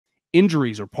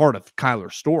injuries are part of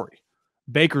Kyler's story.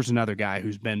 Baker's another guy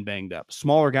who's been banged up.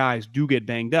 Smaller guys do get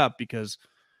banged up because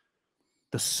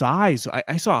the size.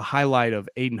 I saw a highlight of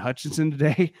Aiden Hutchinson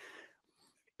today.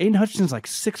 Aiden Hutchinson's like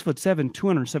 6'7",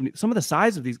 270. Some of the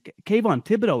size of these. Kayvon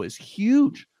Thibodeau is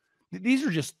huge. These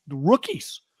are just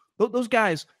rookies. Those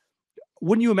guys,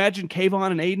 wouldn't you imagine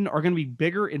Kayvon and Aiden are going to be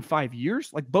bigger in 5 years?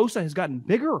 Like Bosa has gotten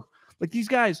bigger. Like these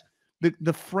guys,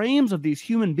 the frames of these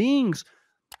human beings.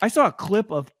 I saw a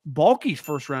clip of Balky's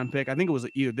first round pick. I think it was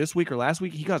either this week or last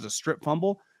week. He caused a strip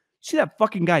fumble. See that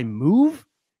fucking guy move?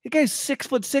 That guy's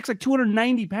 6'6", like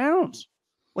 290 pounds.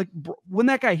 Like when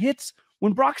that guy hits,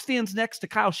 when Brock stands next to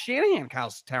Kyle Shanahan,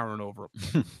 Kyle's towering over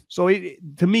him. So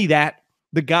to me, that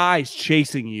the guy's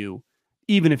chasing you,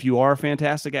 even if you are a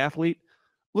fantastic athlete.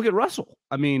 Look at Russell.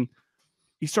 I mean,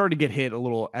 he started to get hit a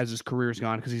little as his career's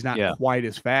gone because he's not quite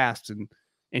as fast, and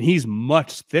he's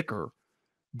much thicker.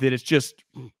 That it's just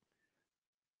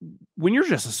when you're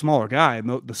just a smaller guy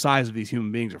and the size of these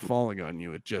human beings are falling on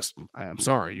you, I'm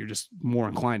sorry, you're just more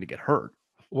inclined to get hurt.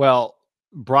 Well,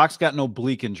 Brock's got an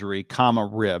oblique injury,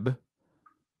 rib.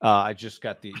 I just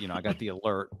got the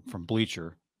alert from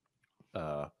Bleacher.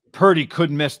 Purdy could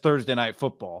miss Thursday Night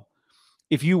Football.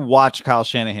 If you watch Kyle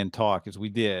Shanahan talk, as we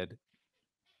did,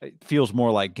 it feels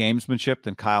more like gamesmanship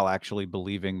than Kyle actually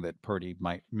believing that Purdy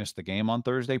might miss the game on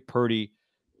Thursday. Purdy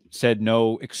said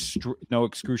no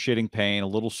excruciating pain, a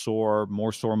little sore,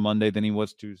 more sore Monday than he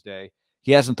was Tuesday.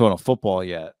 He hasn't thrown a football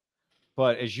yet.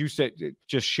 But as you said,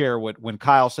 just share when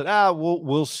Kyle said,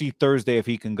 we'll see Thursday if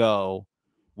he can go,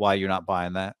 why you're not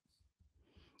buying that.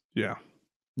 Yeah.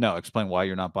 No, explain why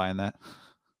you're not buying that.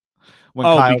 When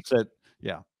Kyle said,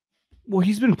 yeah. Well,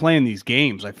 he's been playing these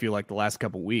games, I feel like, the last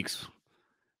couple of weeks.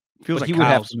 Feels like he would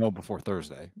have to know before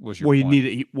Thursday. Was your point.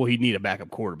 He'd need a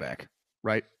backup quarterback,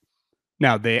 right?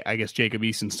 Now, I guess Jacob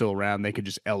Eason's still around. They could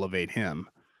just elevate him.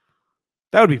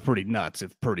 That would be pretty nuts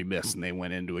if Purdy missed and they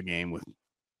went into a game with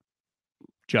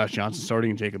Josh Johnson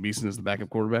starting and Jacob Eason as the backup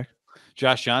quarterback.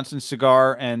 Josh Johnson's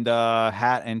cigar and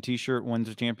hat and T-shirt wins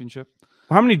a championship.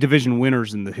 How many division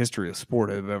winners in the history of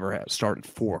sport have ever had started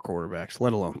 4 quarterbacks,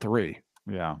 let alone 3?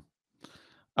 Yeah.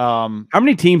 How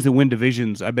many teams that win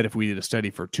divisions? I bet if we did a study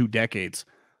for 2 decades,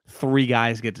 3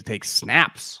 guys get to take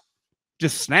snaps,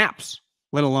 just snaps.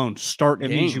 Let alone start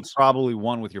games. It means you probably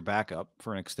won with your backup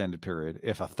for an extended period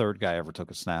if a third guy ever took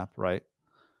a snap, right?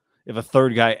 If a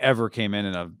third guy ever came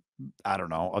in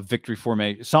a victory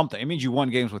formation, something. It means you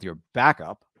won games with your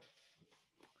backup.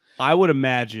 I would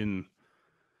imagine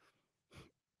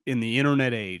in the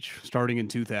internet age, starting in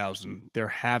 2000, there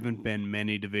haven't been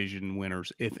many division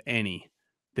winners, if any,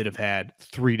 that have had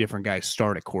 3 different guys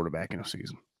start at quarterback in a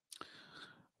season.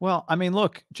 Well, I mean,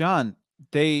 look, John,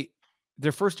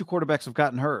 their first 2 quarterbacks have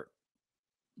gotten hurt.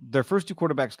 Their first 2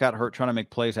 quarterbacks got hurt trying to make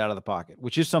plays out of the pocket,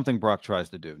 which is something Brock tries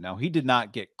to do. Now, he did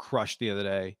not get crushed the other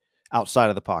day outside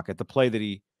of the pocket. The play that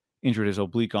he injured his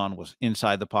oblique on was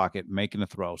inside the pocket, making a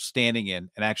throw, standing in,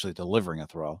 and actually delivering a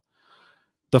throw.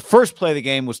 The first play of the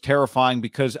game was terrifying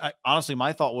because, honestly,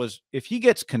 my thought was if he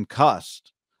gets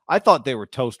concussed, I thought they were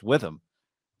toast with him.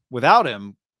 Without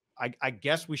him, I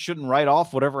guess we shouldn't write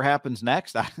off whatever happens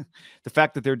next. The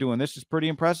fact that they're doing this is pretty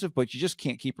impressive, but you just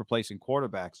can't keep replacing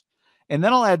quarterbacks. And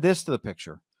then I'll add this to the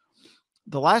picture.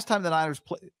 The last time the Niners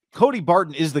played, Cody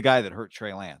Barton is the guy that hurt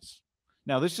Trey Lance.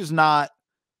 Now, this is not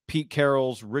Pete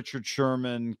Carroll's, Richard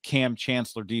Sherman, Cam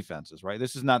Chancellor defenses, right?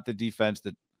 This is not the defense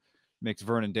that makes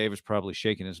Vernon Davis probably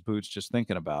shaking his boots just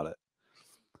thinking about it.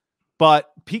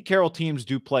 But Pete Carroll teams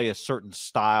do play a certain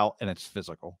style, and it's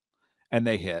physical, and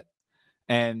they hit.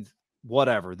 And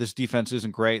whatever, this defense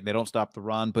isn't great. They don't stop the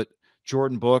run, but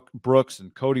Jordan Brooks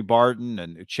and Cody Barton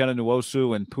and Uchenna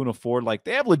Nwosu and Poona Ford, like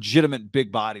they have legitimate big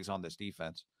bodies on this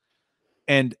defense.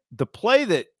 And the play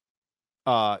that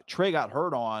Trey got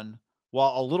hurt on,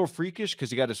 while a little freakish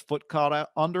because he got his foot caught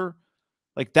out under,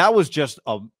 like that was just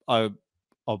a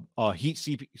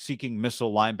heat-seeking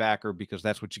missile linebacker because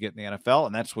that's what you get in the NFL,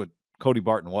 and that's what Cody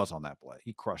Barton was on that play.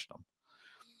 He crushed him.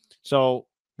 So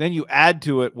then you add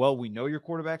to it, well, we know your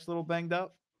quarterback's a little banged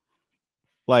up.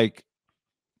 Like,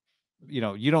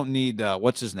 you don't need,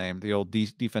 what's his name? The old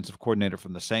defensive coordinator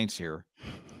from the Saints here.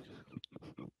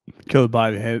 Kill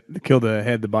the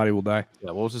head, the body will die.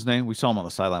 Yeah, what was his name? We saw him on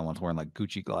the sideline once wearing like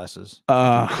Gucci glasses.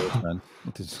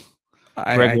 With his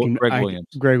Greg Williams.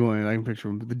 Greg Williams, I can picture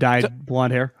him. The dyed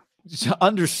blonde hair. To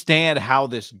understand how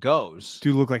this goes.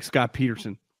 Dude look like Scott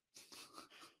Peterson.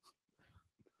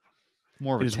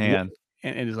 More of a tan.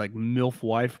 And his like MILF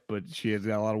wife, but she has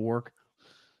got a lot of work.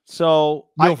 So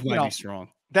MILF might be strong.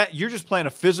 That you're just playing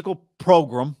a physical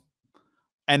program,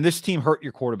 and this team hurt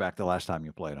your quarterback the last time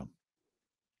you played him.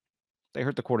 They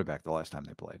hurt the quarterback the last time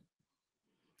they played.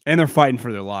 And they're fighting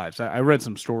for their lives. I read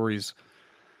some stories.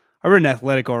 I read an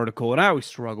athletic article, and I always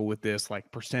struggle with this,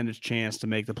 like percentage chance to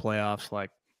make the playoffs. Like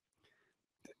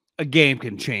a game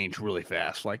can change really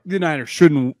fast. Like the Niners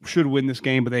should win this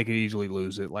game, but they could easily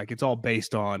lose it. Like it's all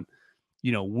based on,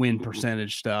 win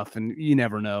percentage stuff, and you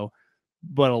never know.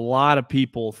 But a lot of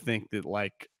people think that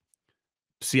like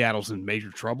Seattle's in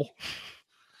major trouble.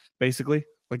 Basically,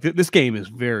 like this game is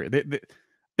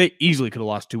they easily could have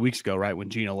lost 2 weeks ago, right? When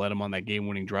Gino led them on that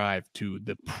game-winning drive to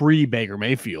the pre-Baker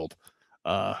Mayfield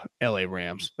LA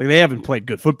Rams. Like they haven't played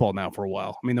good football now for a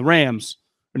while. I mean, the Rams,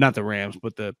 or not the Rams,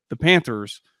 but the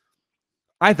Panthers,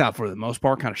 I thought for the most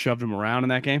part kind of shoved them around in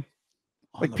that game.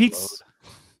 Like Pete's,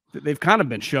 they've kind of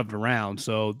been shoved around.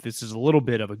 So this is a little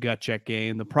bit of a gut check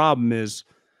game. The problem is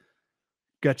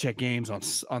gut check games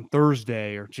on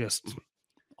Thursday are just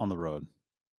on the road.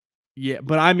 Yeah,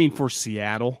 but I mean for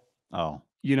Seattle. Oh.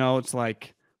 It's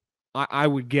like I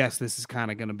would guess this is kind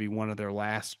of going to be one of their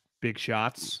last big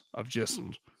shots of just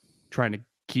trying to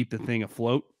keep the thing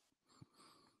afloat.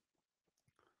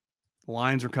 The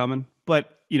Lions are coming,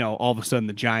 but all of a sudden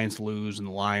the Giants lose and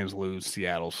the Lions lose.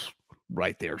 Seattle's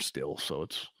right there still, so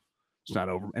it's not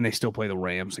over, and they still play the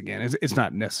Rams again. It's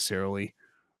not necessarily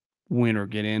win or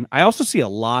get in. I also see a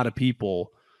lot of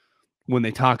people when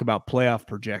they talk about playoff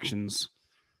projections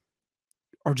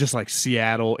are just like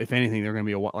Seattle. If anything, they're going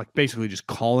to be basically just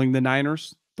calling the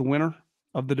Niners the winner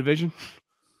of the division.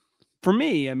 For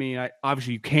me, I mean,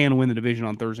 obviously you can win the division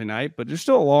on Thursday night, but there's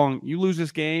still you lose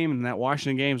this game, and that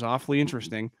Washington game is awfully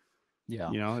interesting.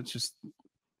 Yeah. It's just,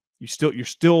 you're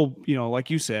still, like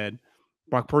you said,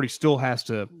 Brock Purdy still has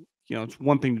to, it's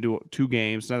one thing to do it 2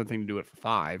 games, another thing to do it for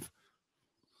 5.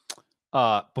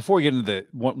 Before we get into the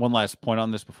one last point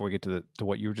on this, before we get to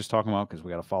what you were just talking about, because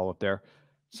we got to follow up there.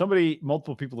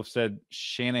 Multiple people have said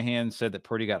Shanahan said that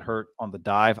Purdy got hurt on the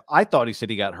dive. I thought he said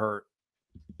he got hurt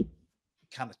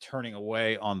kind of turning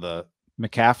away on the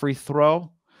McCaffrey throw.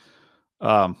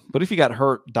 But if he got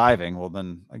hurt diving, well,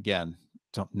 then again,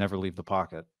 never leave the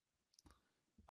pocket.